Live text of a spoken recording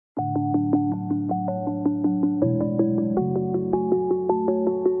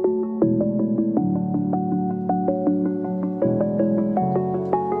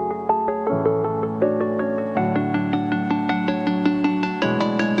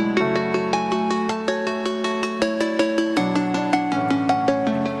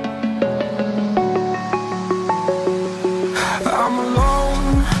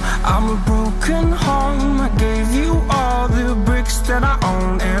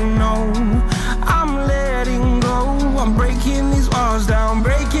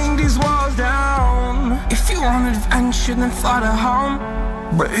shouldn't fly to home.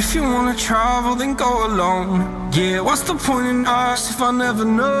 But if you wanna travel, then go alone. Yeah, what's the point in us if I never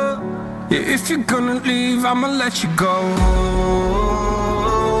know? Yeah, if you're gonna leave, I'ma let you go.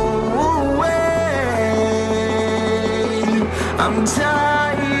 I'm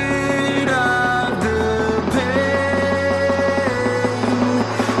tired of the pain.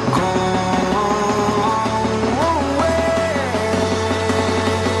 Go away.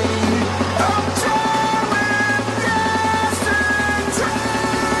 I'm tired with yesterday.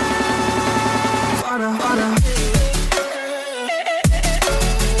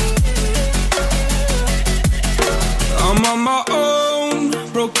 I'm on my own,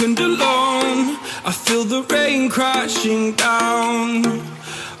 broken and alone. I feel the rain crashing down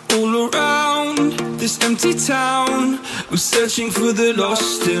all around this empty town. I'm searching for the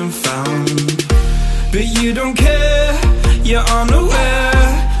lost and found, but you don't care, you're unaware.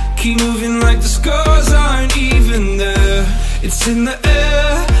 Keep moving like the scars aren't even there. It's in the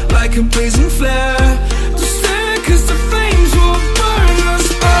air like a blazing flare. Don't stare cause the flames will burn us.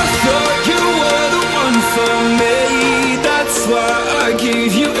 I thought you were the one for me. That's why I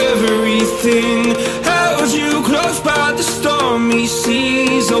gave you everything. Held you close by the stormy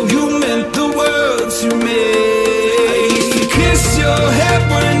seas. Oh, you meant the world to me. I used to kiss your head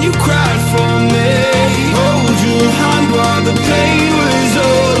when you cried for me. Hold your hand while the pain was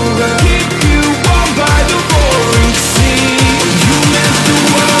over. Keep you warm by the roaring sea. You meant the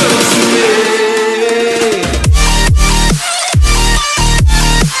world to me.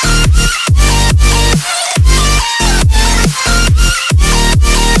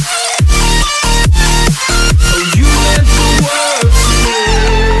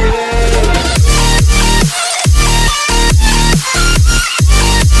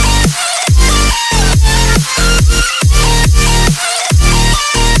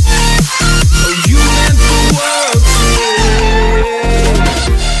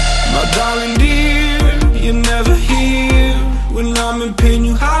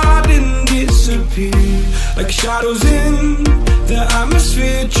 Like shadows in the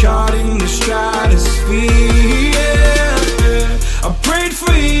atmosphere, charting the stratosphere. Yeah. I prayed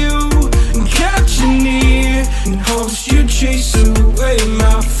for you and kept you near in hopes you'd chase away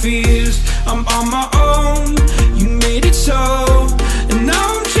my fears. I'm on my own, you made it so, and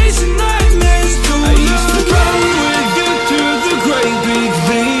now I'm chasing nightmares too. I used to run with you through the great big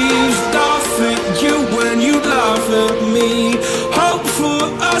leaves, laugh at you when you laugh at me. Hope for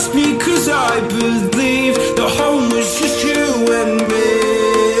us because I believe the home was just you and me.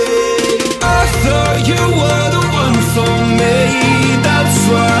 I thought you were the one for me. That's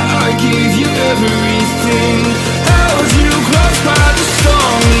why I gave you everything. Held you close by the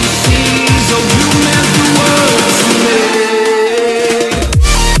stormy seas. Oh, you meant the world to me.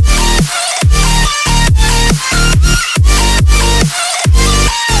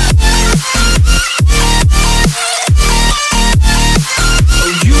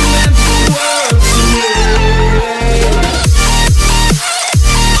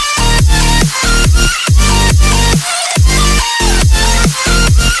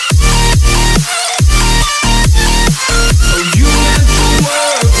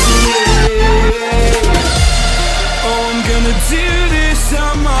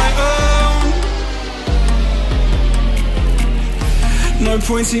 No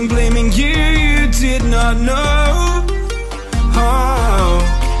point in blaming you, you did not know. Oh,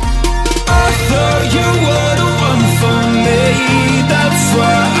 I thought you were the one for me. That's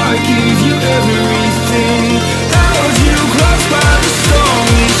why I gave you everything.